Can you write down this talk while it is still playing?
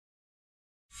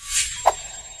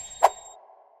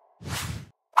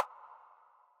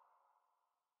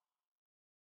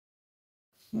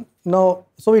Now,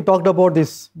 so we talked about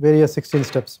these various 16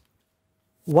 steps.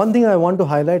 One thing I want to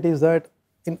highlight is that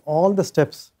in all the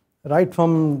steps, right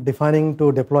from defining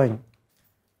to deploying,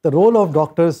 the role of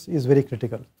doctors is very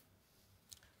critical.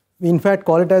 We in fact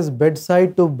call it as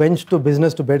bedside to bench to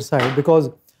business to bedside, because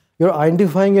you're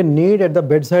identifying a need at the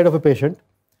bedside of a patient,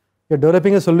 you're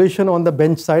developing a solution on the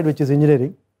bench side, which is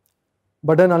engineering,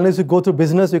 but then unless you go through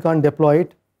business, you can't deploy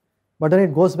it, but then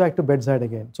it goes back to bedside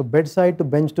again. So bedside to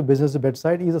bench to business to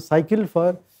bedside is a cycle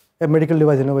for a medical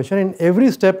device innovation. In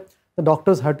every step, the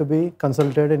doctors have to be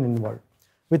consulted and involved.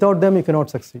 Without them, you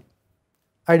cannot succeed.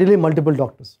 Ideally, multiple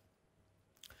doctors.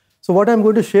 So what I'm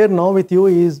going to share now with you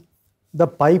is the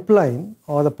pipeline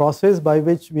or the process by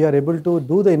which we are able to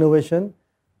do the innovation,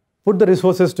 put the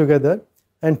resources together,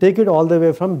 and take it all the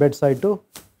way from bedside to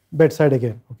bedside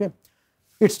again. Okay.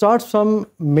 It starts from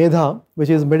MEDHA, which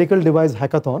is Medical Device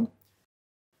Hackathon.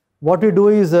 What we do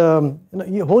is,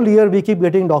 whole year we keep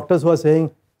getting doctors who are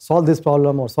saying, solve this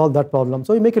problem or solve that problem.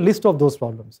 So we make a list of those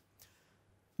problems.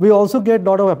 We also get a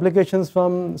lot of applications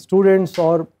from students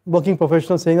or working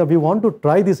professionals saying that we want to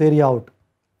try this area out.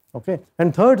 Okay.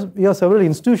 And third, we have several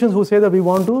institutions who say that we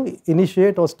want to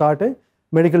initiate or start a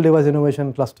medical device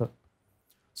innovation cluster.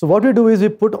 So what we do is we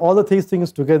put all these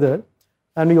things together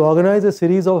and we organize a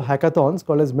series of hackathons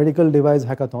called as Medical Device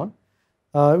Hackathon,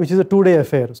 which is a 2-day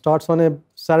affair. Starts on a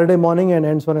Saturday morning and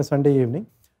ends on a Sunday evening.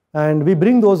 And we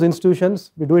bring those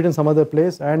institutions, we do it in some other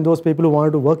place, and those people who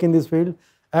wanted to work in this field,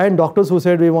 and doctors who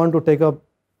said we want to take up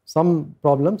some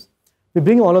problems. We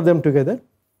bring all of them together,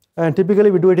 and typically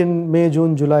we do it in May,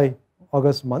 June, July,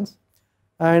 August months.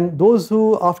 And those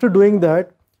who, after doing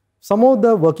that, some of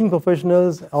the working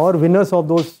professionals or winners of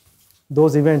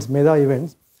those events, MEDHA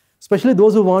events, especially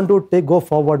those who want to go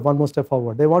forward, one more step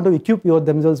forward. They want to equip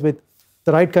themselves with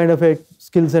the right kind of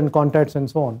skills and contacts and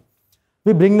so on.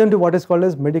 We bring them to what is called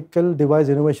as Medical Device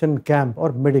Innovation Camp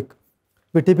or MEDIC.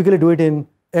 We typically do it in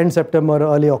end September,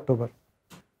 early October.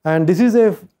 And this is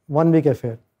a 1-week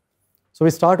affair. So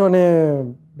we start on a,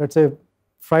 let's say,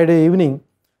 Friday evening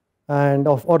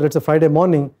or let's say Friday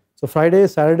morning. So Friday,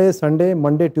 Saturday, Sunday,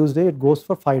 Monday, Tuesday, it goes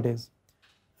for 5 days.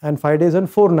 And 5 days and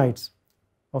 4 nights.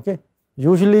 Okay.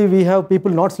 Usually we have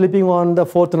people not sleeping on the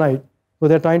 4th night, so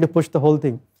they're trying to push the whole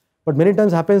thing. But many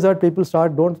times happens that people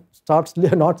start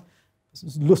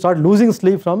losing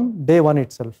sleep from day 1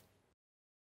 itself.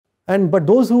 But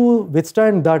those who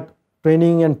withstand that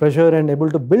training and pressure and able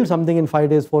to build something in 5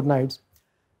 days, 4 nights,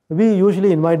 we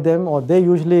usually invite them, or they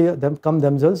usually come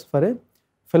themselves for a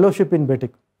fellowship in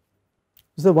BETIC.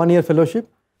 This is a 1-year fellowship.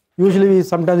 Usually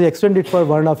sometimes we extend it for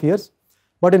 1.5 years.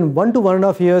 But in 1 to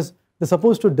 1.5 years, they're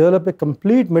supposed to develop a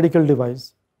complete medical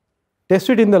device, test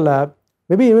it in the lab,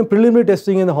 maybe even preliminary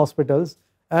testing in the hospitals,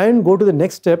 and go to the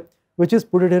next step, which is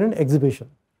put it in an exhibition.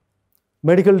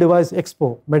 Medical Device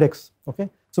Expo, MEDEX. Okay?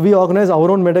 So we organize our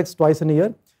own MEDEX twice in a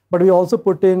year, but we also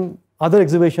put in other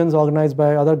exhibitions organized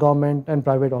by other government and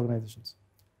private organizations.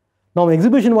 Now, in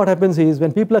exhibition, what happens is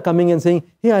when people are coming and saying,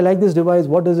 hey, I like this device,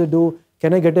 what does it do?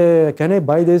 Can I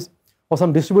buy this? Or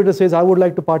some distributor says, I would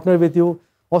like to partner with you.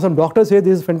 Or some doctor says,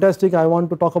 this is fantastic, I want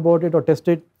to talk about it or test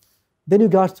it. Then you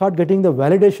start getting the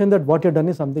validation that what you've done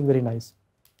is something very nice.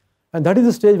 And that is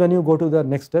the stage when you go to the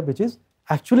next step, which is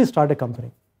actually start a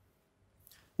company.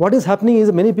 What is happening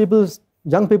is many people,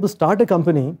 young people start a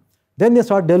company, then they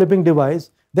start developing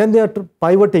device, then they are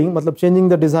pivoting, changing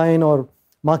the design or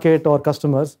market or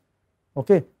customers,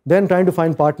 okay? Then trying to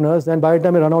find partners, then by the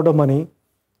time they run out of money,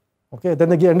 okay, then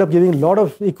they end up giving a lot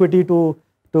of equity to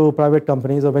private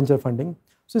companies or venture funding.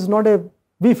 So it's not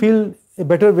we feel a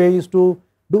better way is to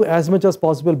do as much as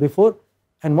possible before,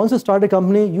 and once you start a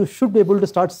company, you should be able to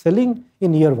start selling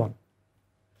in year 1,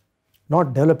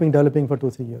 not developing for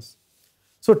 2-3 years.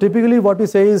 So typically what we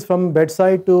say is from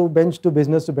bedside to bench to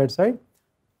business to bedside,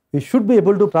 we should be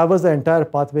able to traverse the entire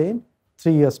pathway in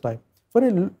 3 years' time for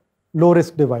a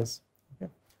low-risk device.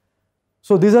 Okay.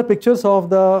 So these are pictures of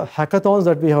the hackathons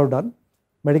that we have done,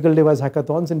 medical device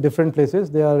hackathons in different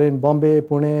places. They are in Bombay,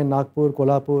 Pune, Nagpur,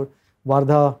 Kolhapur,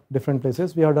 Wardha, different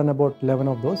places. We have done about 11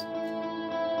 of those.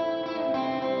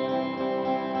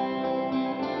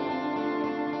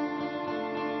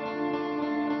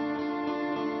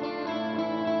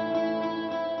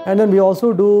 And then we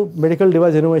also do Medical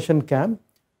Device Innovation Camp.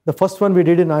 The first one we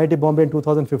did in IIT Bombay in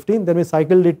 2015. Then we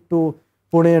cycled it to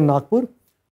Pune and Nagpur.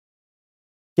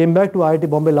 Came back to IIT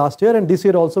Bombay last year, and this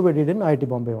year also we did in IIT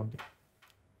Bombay only.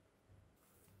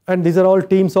 And these are all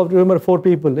teams of, remember, 4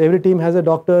 people. Every team has a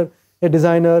doctor, a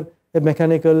designer, a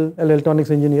mechanical, an electronics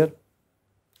engineer.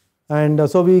 And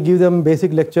so we give them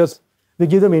basic lectures. We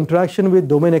give them interaction with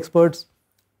domain experts,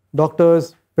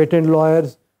 doctors, patent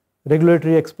lawyers,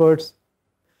 regulatory experts.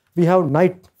 we have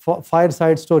night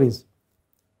fireside stories.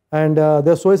 And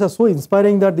their stories are so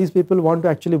inspiring that these people want to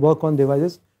actually work on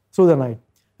devices through the night.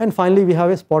 And finally, we have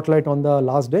a spotlight on the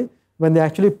last day when they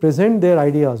actually present their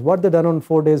ideas, what they've done on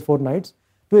 4 days, 4 nights,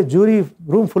 to a jury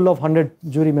room full of 100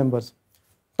 jury members,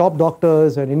 top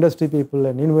doctors and industry people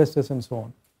and investors and so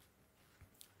on.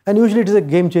 And usually it is a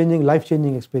game-changing,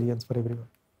 life-changing experience for everyone.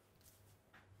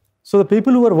 So the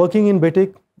people who are working in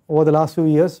BETIC over the last few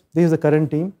years, this is the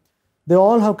current team, they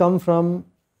all have come from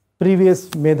previous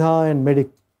MEDHA and MEDIC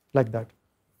like that.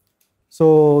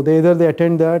 So either they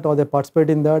attend that or they participate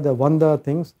in that, they won the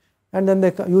things, and then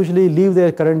they usually leave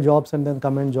their current jobs and then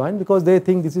come and join because they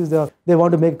think this is they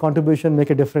want to make a contribution, make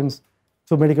a difference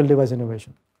through medical device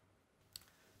innovation.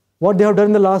 What they have done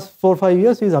in the last 4 or 5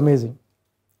 years is amazing.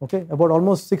 Okay, about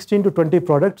almost 16 to 20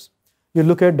 products. You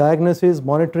look at diagnosis,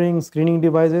 monitoring, screening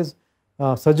devices,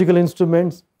 surgical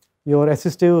instruments, your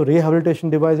assistive rehabilitation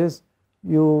devices.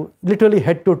 You literally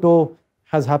head to toe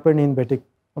has happened in BETIC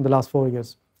on the last 4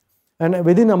 years. And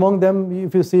within among them,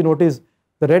 if you see, notice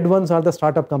the red ones are the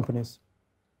startup companies.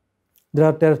 There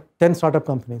are 10 startup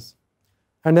companies.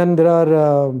 And then there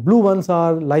are blue ones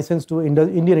are licensed to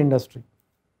Indian industry.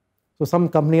 So some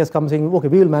company has come saying, okay,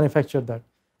 we will manufacture that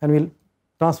and we'll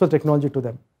transfer technology to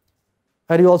them.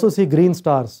 And you also see green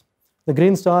stars. The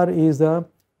green star is the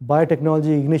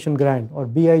Biotechnology Ignition Grant or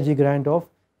BIG grant of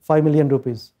 5 million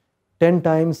rupees. 10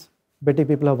 times BETIC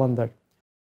people have won that.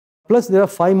 Plus there are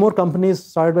 5 more companies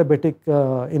started by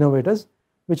BETIC innovators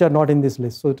which are not in this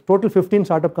list. So total 15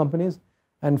 startup companies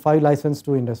and 5 licensed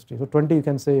to industry. So 20 you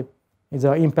can say is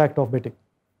the impact of BETIC.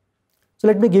 So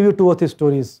let me give you 2 or 3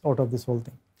 stories out of this whole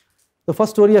thing. The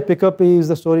first story I pick up is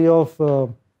the story of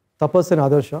Tapas and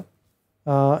Adarsha,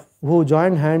 who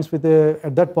joined hands with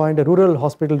at that point a rural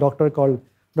hospital doctor called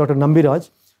Dr. Nambiraj.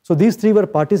 So these 3 were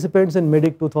participants in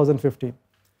MEDIC 2015.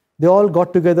 They all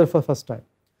got together for the first time.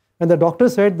 And the doctor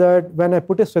said that when I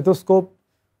put a stethoscope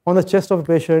on the chest of a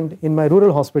patient in my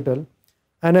rural hospital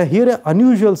and I hear an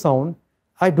unusual sound,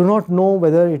 I do not know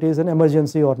whether it is an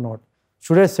emergency or not.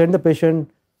 Should I send the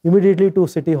patient immediately to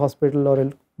city hospital or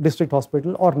a district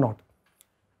hospital or not?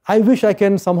 I wish I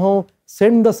can somehow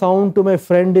send the sound to my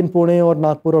friend in Pune or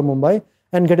Nagpur or Mumbai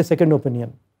and get a second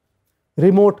opinion.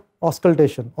 Remote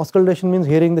auscultation. Auscultation means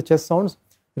hearing the chest sounds.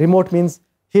 Remote means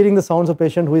hearing the sounds of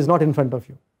patient who is not in front of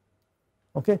you.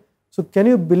 Okay. So can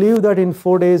you believe that in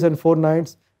 4 days and 4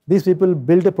 nights, these people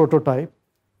built a prototype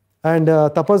and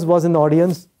Tapas was in the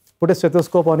audience, put a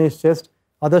stethoscope on his chest,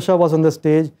 Adarsha was on the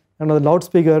stage and on the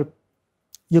loudspeaker,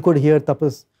 you could hear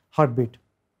Tapas' heartbeat.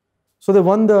 So they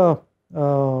won the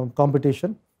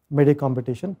competition, MEDIC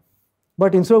competition.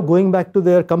 But instead of going back to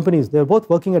their companies, they were both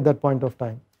working at that point of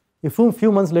time. A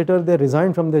few months later, they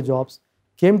resigned from their jobs,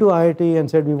 came to IIT and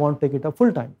said, we want to take it up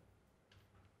full time.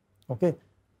 Okay.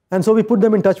 And so we put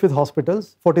them in touch with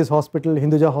hospitals, Fortis Hospital,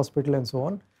 Hinduja Hospital and so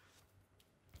on.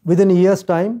 Within a year's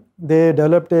time, they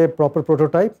developed a proper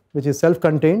prototype, which is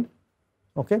self-contained.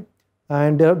 Okay.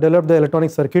 And they developed the electronic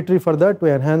circuitry for that to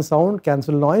enhance sound,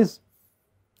 cancel noise.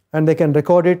 And they can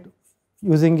record it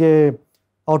using a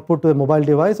output to a mobile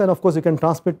device, and of course you can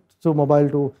transmit through mobile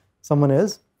to someone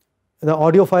else. The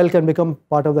audio file can become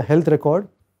part of the health record,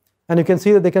 and you can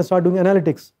see that they can start doing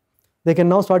analytics. They can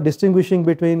now start distinguishing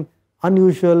between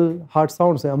unusual heart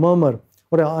sounds, a murmur,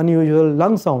 or unusual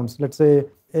lung sounds, let's say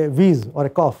a wheeze or a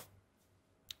cough.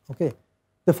 Okay.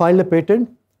 They filed a patent.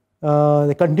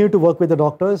 They continued to work with the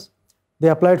doctors. They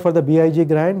applied for the BIG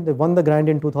grant. They won the grant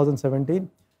in 2017.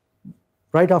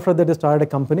 Right after that, they started a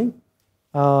company.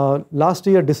 Last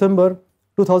year,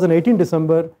 2018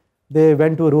 December, they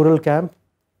went to a rural camp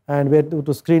and were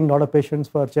to screen a lot of patients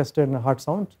for chest and heart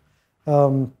sounds.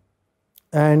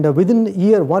 And within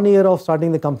 1 year of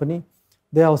starting the company,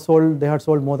 they had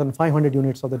sold more than 500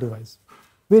 units of the device.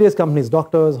 Various companies,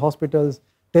 doctors, hospitals,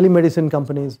 telemedicine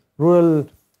companies, rural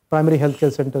primary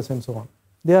healthcare centers and so on.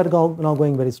 They are now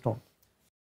going very strong.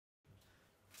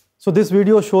 So this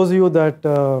video shows you that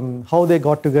how they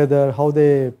got together, how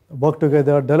they worked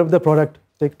together, developed the product,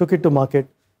 took it to market,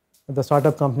 the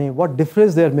startup company, what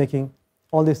difference they are making.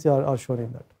 All these are shown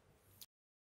in that.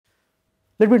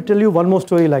 Let me tell you one more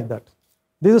story like that.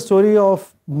 This is a story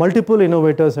of multiple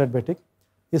innovators at BETIC.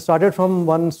 It started from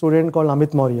one student called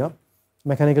Amit Maurya,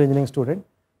 mechanical engineering student,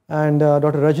 and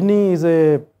Dr. Rajni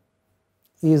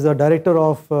is the director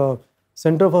of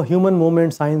Center for Human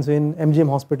Movement Science in MGM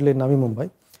Hospital in Navi Mumbai.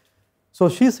 So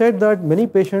she said that many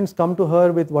patients come to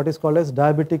her with what is called as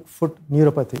diabetic foot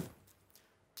neuropathy.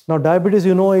 Now diabetes,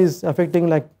 you know, is affecting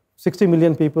like 60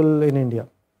 million people in India,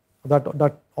 that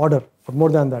order, or more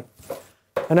than that.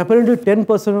 And apparently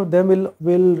 10% of them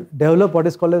will develop what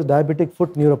is called as diabetic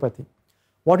foot neuropathy.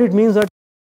 What it means that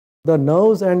the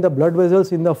nerves and the blood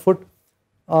vessels in the foot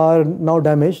are now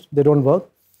damaged, they don't work.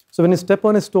 So when you step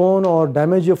on a stone or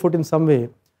damage your foot in some way,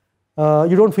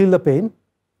 you don't feel the pain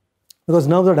because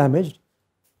nerves are damaged.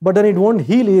 But then it won't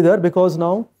heal either because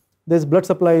now this blood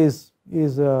supply is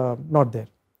not there.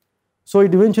 So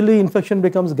it eventually infection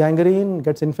becomes gangrene,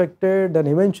 gets infected, and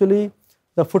eventually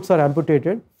the foots are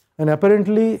amputated. And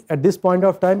apparently at this point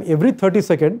of time, every 30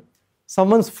 seconds,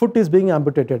 someone's foot is being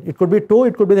amputated. It could be toe,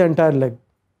 it could be the entire leg.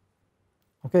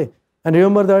 Okay, and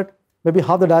remember that maybe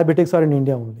half the diabetics are in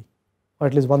India only, or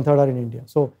at least 1/3 are in India.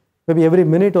 So maybe every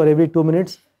minute or every 2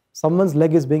 minutes, someone's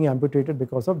leg is being amputated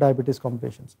because of diabetes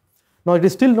complications. Now it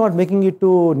is still not making it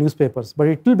to newspapers, but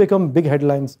it will become big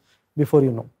headlines before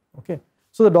you know. Okay,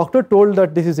 so the doctor told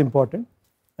that this is important,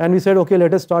 and we said, okay,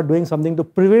 let us start doing something to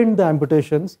prevent the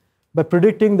amputations by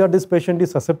predicting that this patient is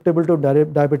susceptible to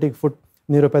diabetic foot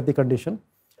neuropathy condition,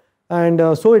 and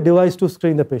so a device to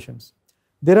screen the patients.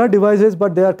 There are devices,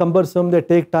 but they are cumbersome, they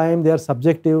take time, they are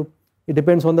subjective. It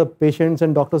depends on the patient's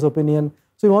and doctor's opinion.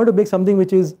 So we want to make something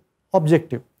which is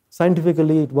objective.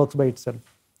 Scientifically, it works by itself.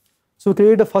 So we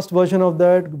created a first version of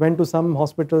that, went to some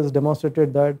hospitals,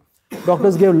 demonstrated that.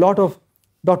 Doctors gave a lot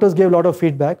of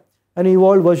feedback, and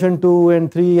evolved version 2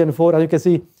 and 3 and 4. As you can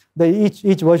see,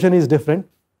 each version is different.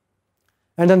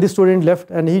 And then this student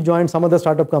left and he joined some other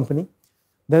startup company.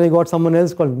 Then he got someone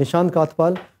else called Nishant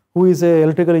Kathpal, who is an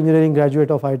electrical engineering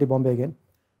graduate of IIT Bombay again.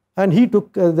 And he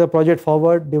took the project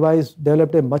forward,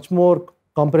 developed a much more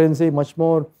comprehensive, much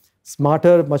more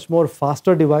smarter, much more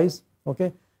faster device.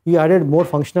 Okay, he added more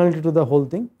functionality to the whole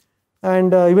thing.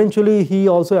 And eventually he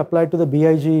also applied to the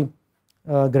BIG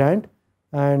grant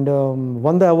and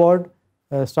won the award,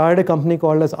 started a company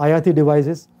called as Ayati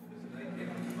Devices.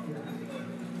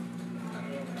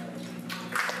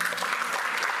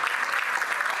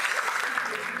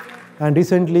 And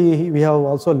recently, we have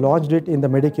also launched it in the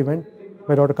Medic event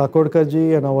by Dr.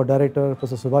 Kakodkarji and our director,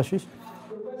 Professor Subhashish.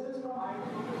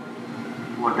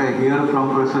 What I hear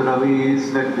from Professor Ravi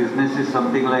is that business is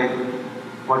something like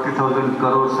 40,000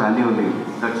 crores annually.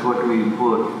 That's what we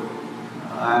import.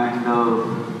 And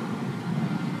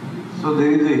so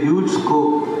there is a huge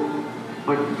scope.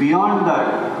 But beyond that,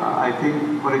 I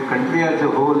think for a country as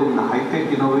a whole in the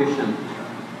high-tech innovation,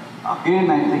 again,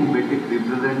 I think BETIC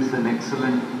represents an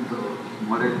excellent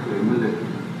model to emulate.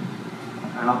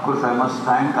 And of course, I must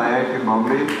thank IIT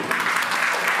Bombay.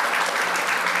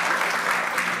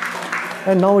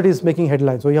 And now it is making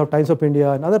headlines. So you have Times of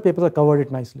India and other papers have covered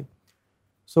it nicely.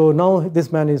 So now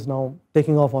this man is now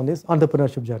taking off on this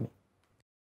entrepreneurship journey.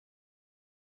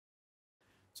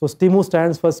 So STIMU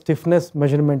stands for Stiffness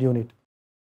Measurement Unit.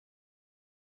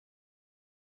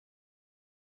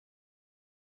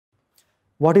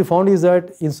 What he found is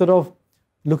that instead of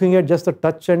looking at just the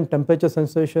touch and temperature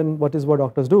sensation, what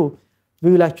doctors do,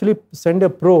 we will actually send a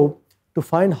probe to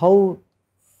find how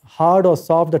hard or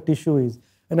soft the tissue is.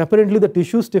 And apparently the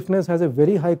tissue stiffness has a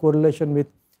very high correlation with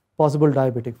possible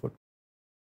diabetic foot.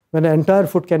 When the entire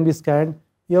foot can be scanned,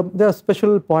 there are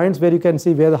special points where you can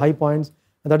see where the high points,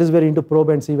 and that is where you need to probe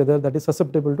and see whether that is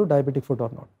susceptible to diabetic foot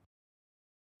or not.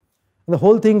 And the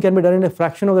whole thing can be done in a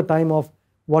fraction of the time of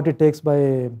what it takes by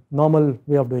a normal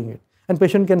way of doing it. And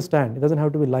patient can stand, it doesn't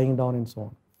have to be lying down and so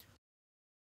on.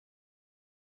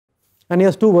 And he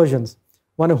has two versions.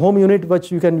 One, a home unit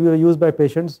which you can use by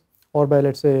patients or by,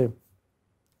 let's say,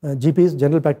 GPs,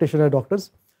 general practitioner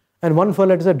doctors, and one for,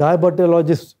 let's say,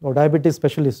 diabetologist or diabetes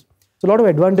specialist. So a lot of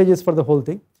advantages for the whole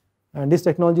thing. And this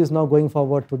technology is now going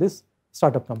forward to this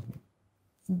startup company.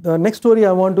 The next story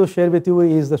I want to share with you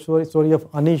is the story of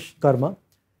Anish Karma.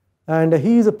 And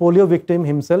he is a polio victim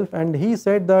himself, and he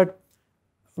said that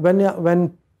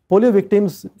when polio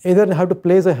victims either have to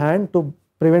place a hand to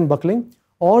prevent buckling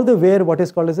or they wear what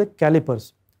is called as a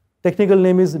calipers. Technical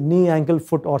name is knee ankle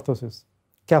foot orthosis,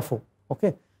 CAFO.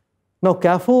 Okay. Now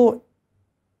CAFO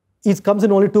comes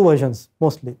in only two versions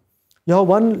mostly. You have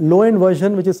one low-end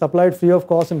version which is supplied free of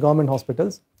cost in government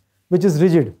hospitals, which is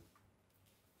rigid.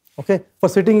 Okay. For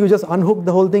sitting, you just unhook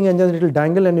the whole thing and then it will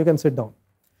dangle and you can sit down.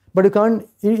 But you can't,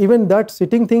 even that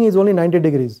sitting thing is only 90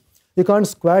 degrees. You can't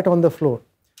squat on the floor.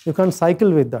 You can't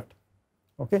cycle with that.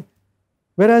 Okay.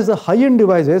 Whereas the high-end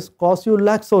devices cost you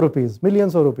lakhs of rupees,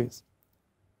 millions of rupees.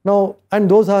 Now, and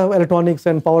those have electronics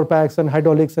and power packs and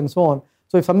hydraulics and so on.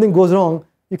 So if something goes wrong,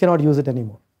 you cannot use it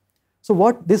anymore. So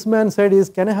what this man said is,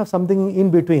 can I have something in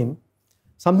between,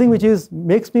 something which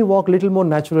makes me walk a little more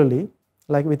naturally,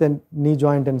 like with a knee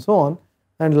joint and so on,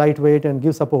 and lightweight and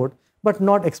give support, but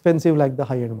not expensive like the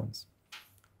high-end ones.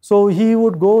 So he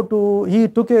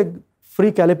took a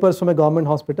free calipers from a government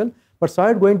hospital, but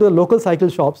started going to the local cycle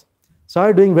shops,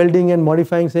 started doing welding and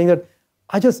modifying, saying that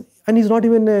And he's not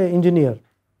even an engineer.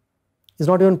 He's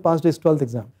not even passed his 12th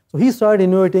exam. So he started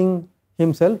innovating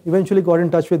himself, eventually got in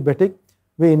touch with Betic.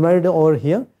 We invited him over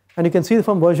here. And you can see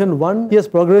from version 1, he has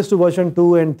progressed to version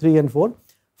 2 and 3 and 4.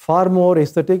 Far more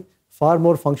aesthetic, far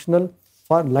more functional,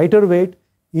 far lighter weight,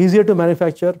 easier to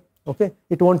manufacture. Okay,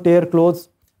 it won't tear clothes.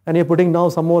 And you're putting now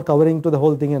some more covering to the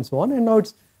whole thing and so on. And now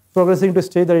it's progressing to a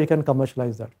stage that you can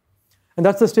commercialize that. And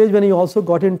that's the stage when he also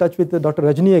got in touch with Dr.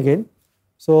 Rajni again.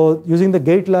 So using the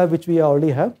gait lab, which we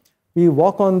already have, we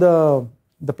walk on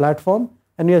the platform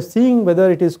and we are seeing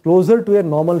whether it is closer to a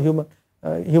normal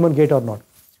human gait or not.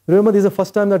 Remember, this is the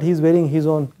first time that he is wearing his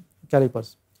own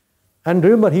calipers. And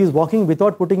remember, he is walking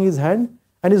without putting his hand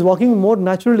and is walking more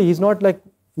naturally. He's not like,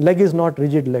 leg is not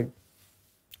rigid leg.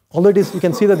 Although it is, you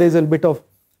can see that there is a bit of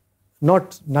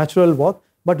not natural walk,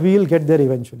 but we will get there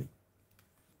eventually.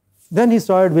 Then he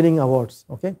started winning awards,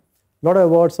 okay? A lot of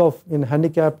awards in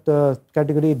handicapped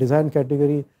category, design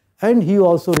category, and he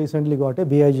also recently got a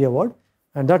BIG award,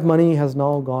 and that money has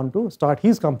now gone to start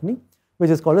his company, which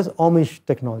is called as Amish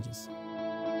Technologies.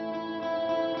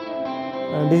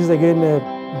 And this is again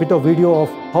a bit of video of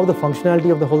how the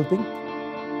functionality of the whole thing.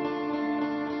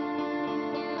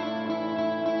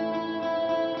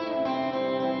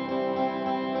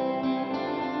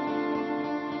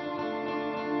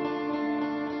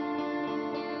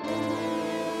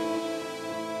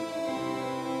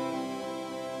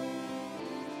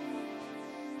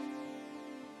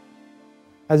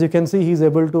 As you can see, he is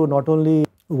able to not only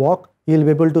walk, he will be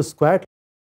able to squat.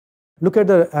 Look at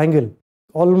the angle,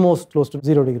 almost close to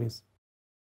 0 degrees.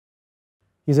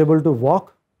 He is able to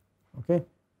walk, okay,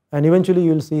 and eventually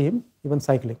you will see him even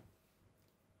cycling.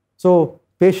 So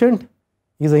patient,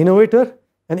 he is an innovator,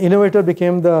 and innovator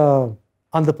became the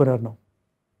entrepreneur now.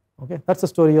 Okay, that's the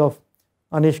story of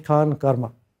Anish Khan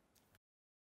Karma.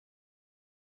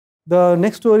 The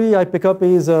next story I pick up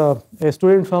is a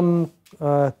student from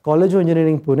College of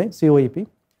Engineering Pune, COEP,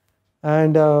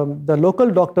 and the local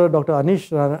doctor, Dr.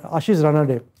 Ashish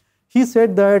Ranade, he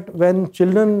said that when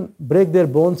children break their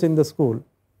bones in the school,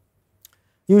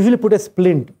 usually put a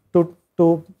splint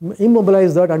to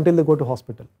immobilize that until they go to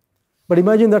hospital. But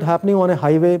imagine that happening on a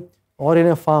highway or in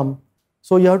a farm.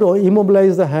 So you have to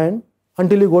immobilize the hand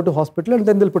until you go to hospital and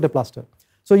then they'll put a plaster.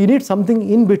 So you need something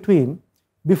in between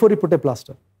before you put a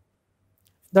plaster.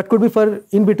 That could be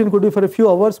in between could be for a few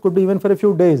hours, could be even for a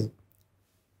few days.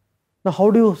 Now,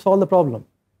 how do you solve the problem?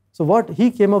 So what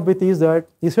he came up with is that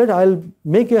he said, I'll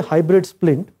make a hybrid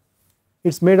splint.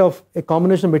 It's made of a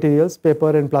combination of materials, paper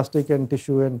and plastic and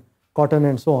tissue and cotton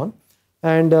and so on.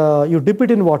 And you dip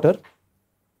it in water.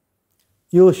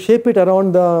 You shape it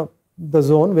around the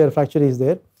zone where fracture is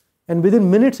there. And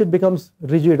within minutes, it becomes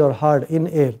rigid or hard in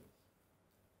air.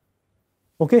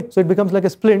 Okay, so it becomes like a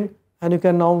splint and you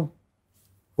can now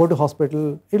go to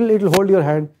hospital. It'll hold your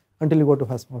hand until you go to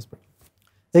hospital.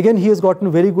 Again, he has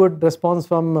gotten very good response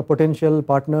from potential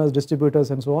partners,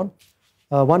 distributors and so on.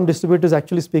 One distributor is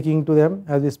actually speaking to them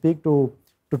as we speak to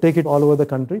take it all over the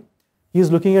country. He is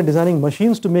looking at designing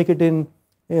machines to make it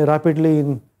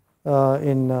rapidly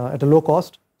at a low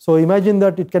cost. So imagine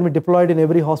that it can be deployed in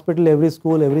every hospital, every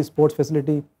school, every sports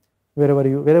facility,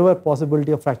 wherever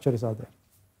possibility of fracture is out there.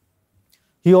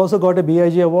 He also got a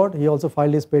BIG award. He also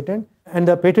filed his patent, and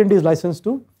the patent is licensed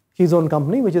to his own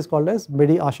company, which is called as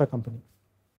Medi Asha company.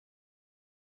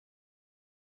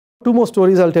 Two more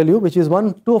stories I'll tell you, which is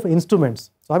two of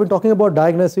instruments. So I've been talking about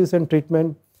diagnosis and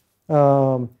treatment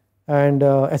and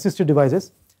assistive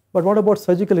devices, but what about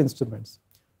surgical instruments?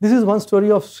 This is one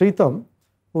story of Sritam,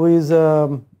 who is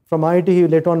from IIT. He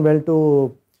later on went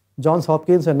to Johns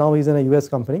Hopkins, and now he's in a US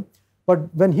company.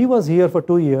 But when he was here for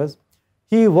 2 years,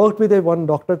 he worked with one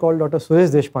doctor called Dr.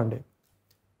 Suresh Deshpande.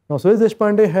 Now, Suresh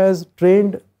Deshpande has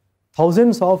trained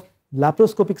thousands of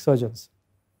laparoscopic surgeons.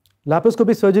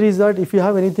 Laparoscopic surgery is that if you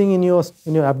have anything in your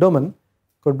abdomen,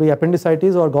 could be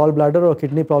appendicitis or gallbladder or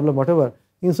kidney problem, whatever,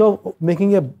 instead of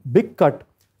making a big cut,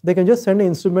 they can just send an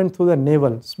instrument through the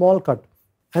navel, small cut,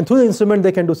 and through the instrument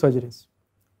they can do surgeries.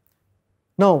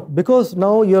 Now, because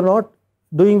now you're not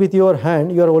doing with your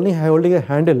hand, you're only holding a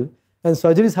handle, and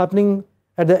surgery is happening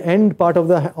at the end part of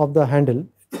the handle.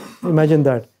 Imagine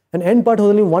that. An end part has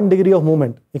only 1 degree of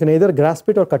movement. You can either grasp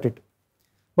it or cut it.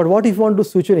 But what if you want to do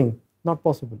suturing? Not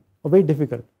possible, or very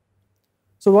difficult.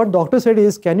 So what doctor said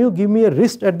is, can you give me a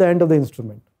wrist at the end of the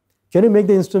instrument? Can you make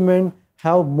the instrument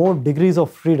have more degrees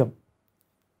of freedom?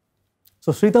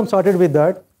 So Sritam started with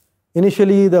that.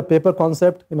 Initially the paper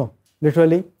concept,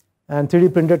 literally, and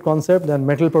 3D printed concept, then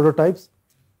metal prototypes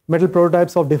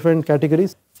of different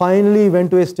categories. Finally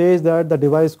went to a stage that the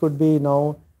device could be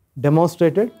now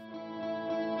demonstrated.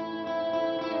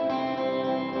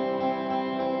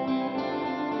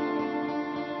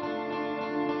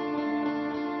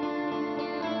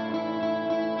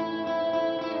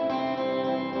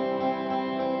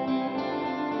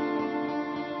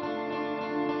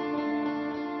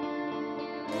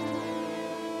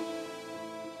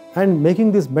 And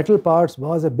making these metal parts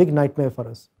was a big nightmare for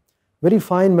us. Very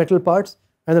fine metal parts.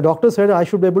 And the doctor said I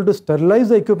should be able to sterilize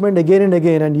the equipment again and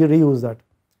again and you reuse that.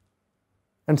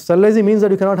 And sterilizing means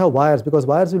that you cannot have wires because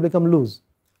wires will become loose.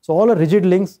 So all are rigid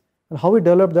links, and how we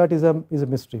developed that is a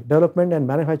mystery. Development and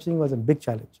manufacturing was a big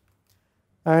challenge.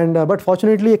 And but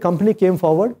fortunately a company came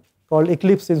forward called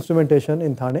Eclipse Instrumentation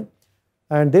in Thane.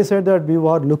 And they said that we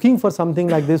were looking for something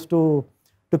like this to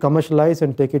commercialize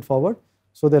and take it forward.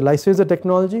 So they licensed the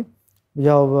technology. We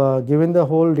have given the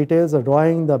whole details, the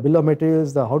drawing, the bill of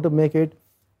materials, the how to make it,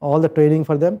 all the training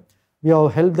for them. We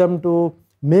have helped them to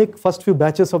make first few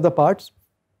batches of the parts,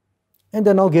 and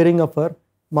they're now gearing up for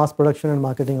mass production and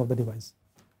marketing of the device.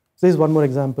 So this is one more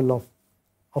example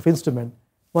of instrument.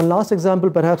 One last example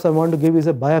perhaps I want to give is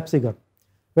a biopsy gun.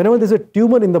 Whenever there's a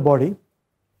tumor in the body,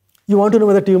 you want to know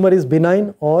whether the tumor is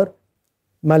benign or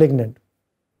malignant.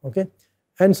 Okay?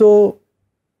 And so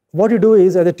what you do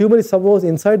is, as the tumor is suppose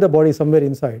inside the body, somewhere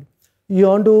inside, you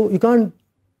want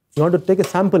to take a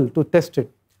sample to test it.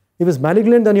 If it's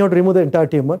malignant, then you have to remove the entire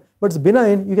tumor. But it's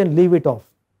benign, you can leave it off.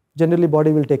 Generally,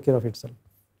 body will take care of itself.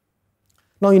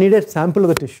 Now you need a sample of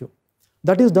the tissue.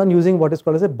 That is done using what is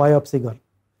called as a biopsy gun.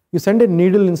 You send a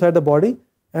needle inside the body,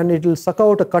 and it will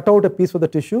cut out a piece of the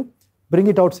tissue, bring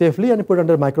it out safely, and put it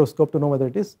under a microscope to know whether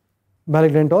it is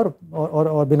malignant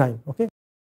or benign. Okay.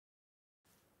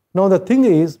 Now the thing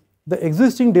is, the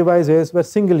existing devices were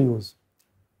single use.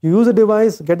 You use a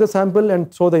device, get the sample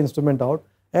and throw the instrument out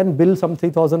and bill some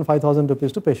 3,000, 5,000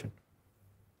 rupees to patient.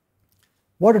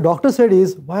 What a doctor said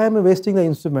is, why am I wasting the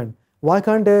instrument? Why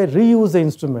can't I reuse the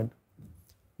instrument?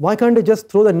 Why can't I just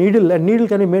throw the needle, and needle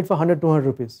can be made for 100, 200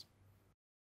 rupees.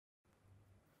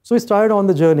 So we started on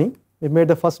the journey. We made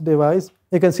the first device.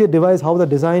 You can see a device, how the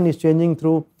design is changing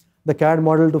through the CAD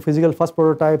model to physical, first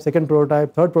prototype, second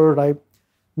prototype, third prototype,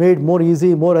 made more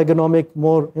easy, more ergonomic,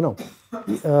 more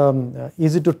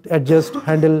easy to adjust,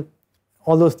 handle,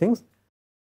 all those things.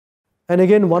 And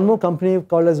again, one more company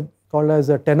called as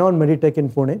Tenon Meditech in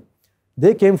Pune,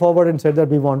 they came forward and said that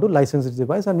we want to license this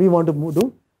device and we want to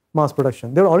do mass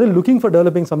production. They were already looking for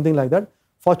developing something like that.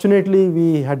 Fortunately,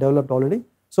 we had developed already.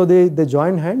 So they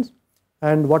joined hands,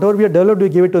 and whatever we had developed, we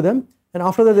give it to them. And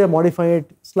after that, they are modifying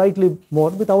it slightly more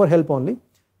with our help only.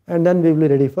 And then we will be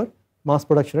ready for mass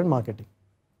production and marketing.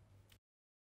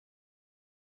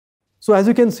 So as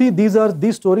you can see,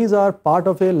 these stories are part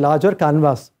of a larger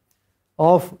canvas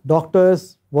of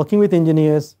doctors working with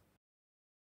engineers.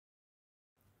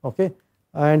 Okay,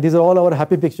 and these are all our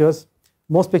happy pictures.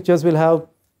 Most pictures will have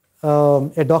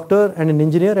a doctor and an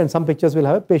engineer, and some pictures will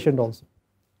have a patient also.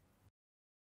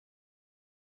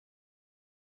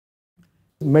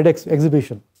 MedX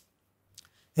exhibition.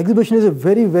 Exhibition is a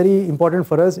very, very important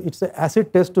for us. It's an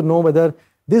acid test to know whether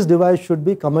this device should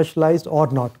be commercialized or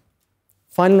not.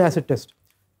 Final acid test.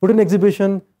 Put in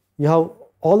exhibition, you have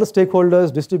all the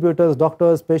stakeholders, distributors,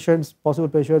 doctors, patients, possible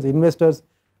patients, investors,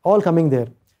 all coming there.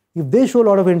 If they show a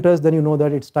lot of interest, then you know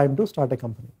that it's time to start a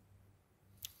company.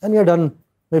 And we have done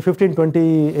maybe 15, 20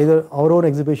 either our own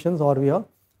exhibitions, or we have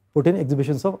put in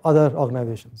exhibitions of other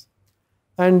organizations.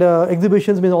 And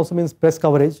exhibitions also means press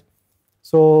coverage.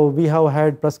 So we have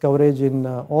had press coverage in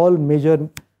all major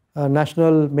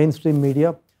national mainstream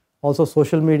media, also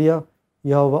social media.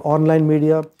 You have online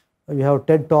media, we have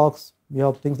TED Talks, we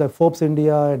have things like Forbes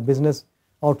India and Business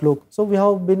Outlook. So we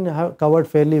have been covered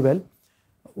fairly well.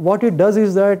 What it does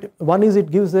is that, one is it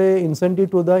gives an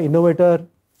incentive to the innovator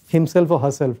himself or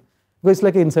herself. Because it's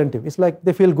like an incentive. It's like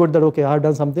they feel good that, okay, I have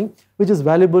done something which is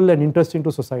valuable and interesting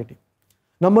to society.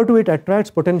 Number two, it attracts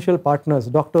potential partners,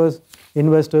 doctors,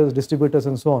 investors, distributors,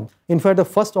 and so on. In fact, the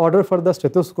first order for the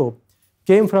stethoscope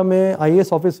came from an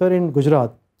IAS officer in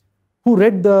Gujarat who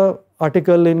read the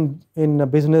article in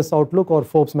Business Outlook or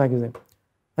Forbes magazine.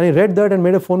 And he read that and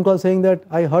made a phone call saying that,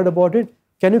 I heard about it,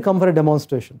 can you come for a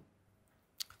demonstration?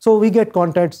 So we get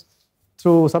contacts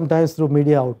sometimes through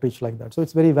media outreach like that. So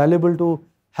it's very valuable to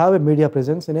have a media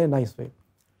presence in a nice way.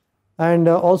 And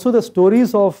also the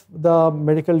stories of the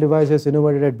medical devices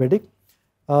innovated at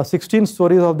BEDIC, 16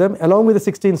 stories of them, along with the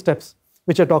 16 steps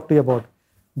which I talked to you about.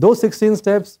 Those 16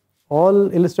 steps,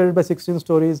 all illustrated by 16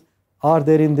 stories, are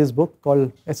there in this book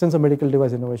called Essence of Medical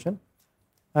Device Innovation.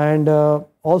 And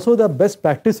also the best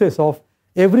practices of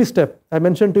every step. I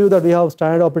mentioned to you that we have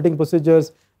standard operating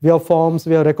procedures, we have forms,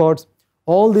 we have records.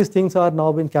 All these things are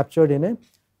now being captured in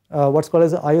what's called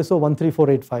as ISO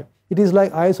 13485. It is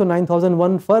like ISO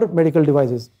 9001 for medical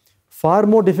devices. Far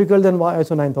more difficult than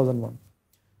ISO 9001.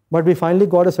 But we finally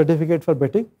got a certificate for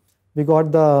BEDIC. We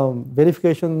got the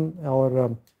verification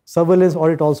or surveillance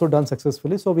audit also done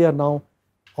successfully. So we are now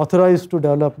authorized to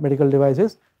develop medical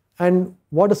devices. And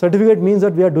what the certificate means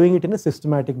that we are doing it in a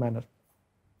systematic manner.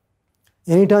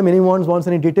 Anytime anyone wants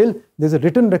any detail, there's a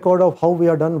written record of how we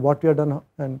are done, what we are done,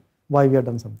 and why we have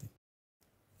done something.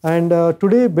 And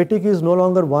today, BETIC is no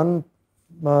longer one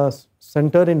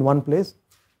center in one place.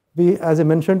 We, as I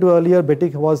mentioned to earlier,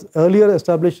 BETIC was earlier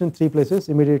established in 3 places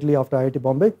immediately after IIT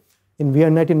Bombay, in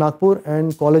VNIT Nagpur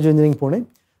and College of Engineering Pune.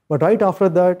 But right after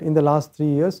that, in the last 3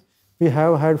 years, we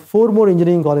have had 4 more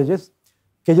engineering colleges: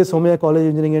 KJ Somaiya College of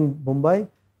Engineering in Mumbai,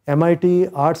 MIT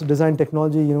Arts Design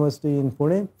Technology University in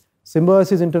Pune,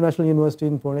 Symbiosis International University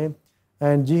in Pune,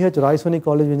 and GH Raisoni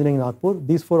College of Engineering in Nagpur.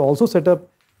 These 4 also set up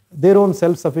their own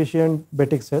self-sufficient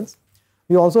BETIC cells.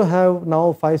 We also have now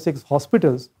 5-6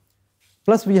 hospitals,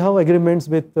 plus we have agreements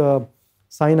with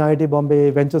Sign IIT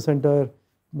Bombay, Venture Center,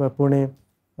 Pune,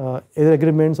 either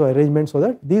agreements or arrangements so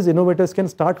that these innovators can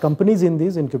start companies in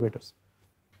these incubators.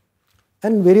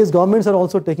 And various governments are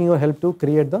also taking our help to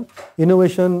create the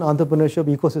innovation entrepreneurship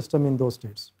ecosystem in those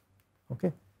states.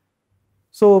 Okay.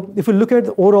 So if you look at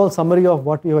the overall summary of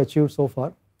what we have achieved so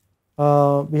far,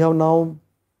 we have now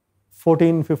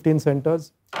 14, 15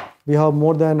 centers. We have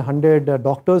more than 100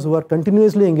 doctors who are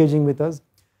continuously engaging with us,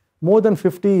 more than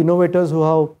 50 innovators who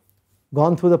have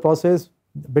gone through the process,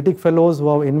 BETIC fellows who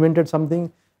have invented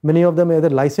something. Many of them either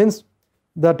licensed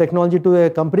the technology to a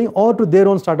company or to their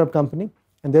own startup company.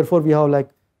 And therefore, we have like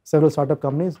several startup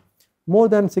companies. More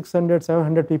than 600,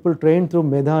 700 people trained through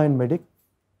MEDA and MEDIC.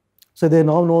 So they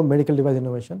now know medical device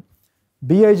innovation.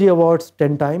 BIG awards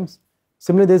 10 times.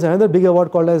 Similarly, there's another big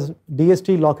award called as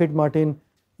DST Lockheed Martin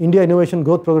India Innovation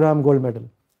Growth Program Gold Medal.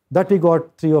 That we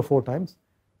got 3 or 4 times.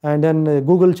 And then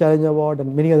Google Challenge Award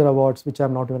and many other awards, which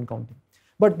I'm not even counting.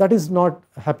 But that is not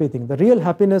a happy thing. The real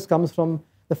happiness comes from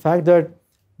the fact that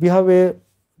we have a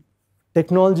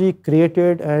technology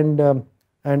created and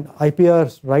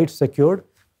IPR rights secured,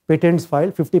 patents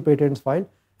filed, 50 patents filed,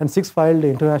 and 6 filed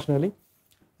internationally,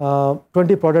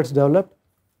 20 products developed,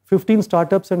 15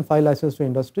 startups and 5 licenses to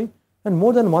industry, and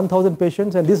more than 1,000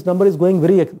 patients, and this number is going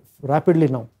very rapidly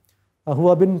now, who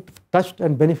have been touched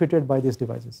and benefited by these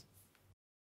devices.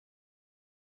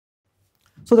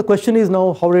 So the question is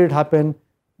now, how did it happen?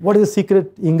 What is the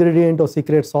secret ingredient or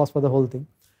secret sauce for the whole thing?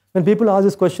 When people ask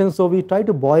this question, so we try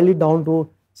to boil it down to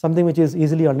something which is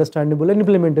easily understandable and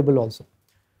implementable also.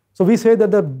 So we say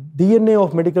that the DNA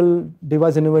of medical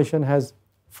device innovation has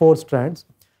 4 strands.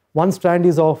 One strand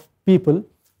is of people,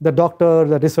 the doctor,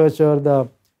 the researcher,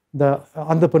 the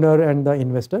entrepreneur and the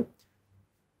investor.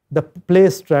 The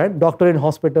place strand, doctor in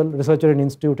hospital, researcher in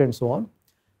institute and so on.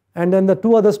 And then the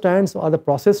 2 other strands are the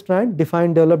process strand,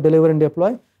 define, develop, deliver and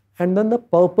deploy. And then the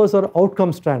purpose or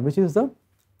outcome strand, which is the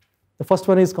first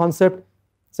one is concept,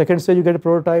 second stage you get a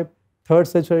prototype, third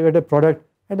stage you get a product,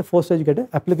 and the fourth stage you get an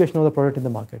application of the product in the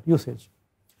market, usage.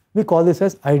 We call this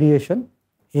as ideation,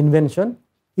 invention,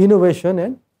 innovation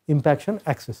and impaction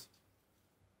access.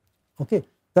 Okay,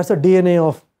 that's the DNA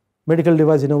of medical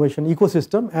device innovation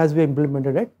ecosystem as we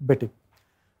implemented at BETIC.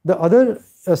 The other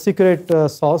secret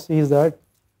sauce is that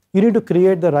you need to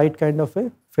create the right kind of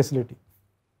a facility.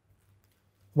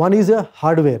 One is a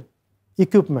hardware,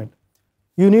 equipment.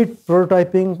 You need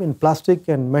prototyping in plastic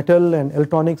and metal and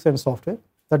electronics and software.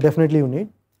 That definitely you need.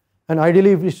 And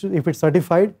ideally, if it's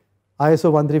certified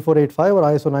ISO 13485 or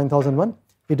ISO 9001,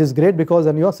 it is great because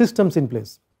then you have systems in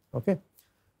place. Okay.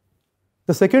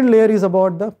 The second layer is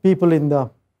about the people in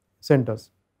the centers.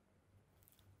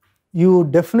 You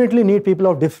definitely need people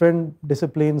of different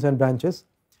disciplines and branches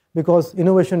because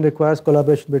innovation requires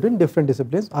collaboration between different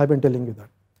disciplines. I've been telling you that.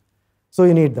 So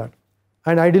you need that.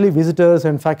 And ideally visitors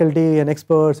and faculty and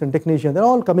experts and technicians, they're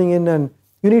all coming in and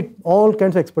you need all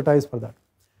kinds of expertise for that.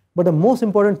 But the most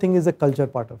important thing is the culture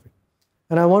part of it.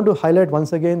 And I want to highlight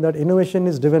once again that innovation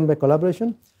is driven by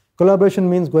collaboration. Collaboration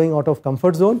means going out of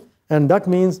comfort zone, and that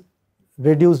means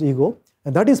reduced ego.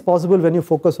 And that is possible when you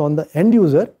focus on the end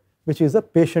user, which is the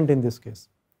patient in this case.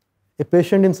 A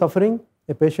patient in suffering,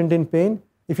 a patient in pain,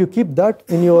 if you keep that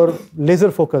in your laser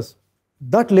focus,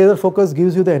 that laser focus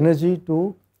gives you the energy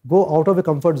to go out of a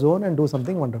comfort zone and do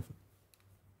something wonderful.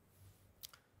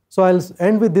 So I'll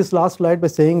end with this last slide by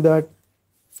saying that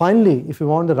finally, if you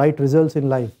want the right results in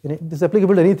life, this is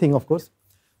applicable to anything of course,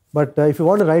 but if you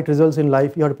want the right results in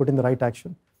life, you have to put in the right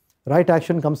action. Right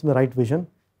action comes from the right vision,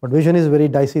 but vision is a very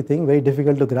dicey thing, very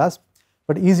difficult to grasp,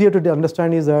 but easier to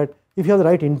understand is that if you have the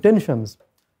right intentions,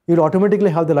 you'll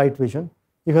automatically have the right vision.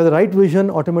 If you have the right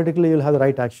vision, automatically you'll have the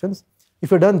right actions. If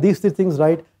you've done these 3 things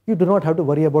right, you do not have to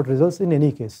worry about results in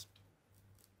any case.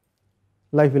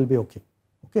 Life will be okay.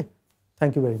 Okay.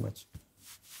 Thank you very much.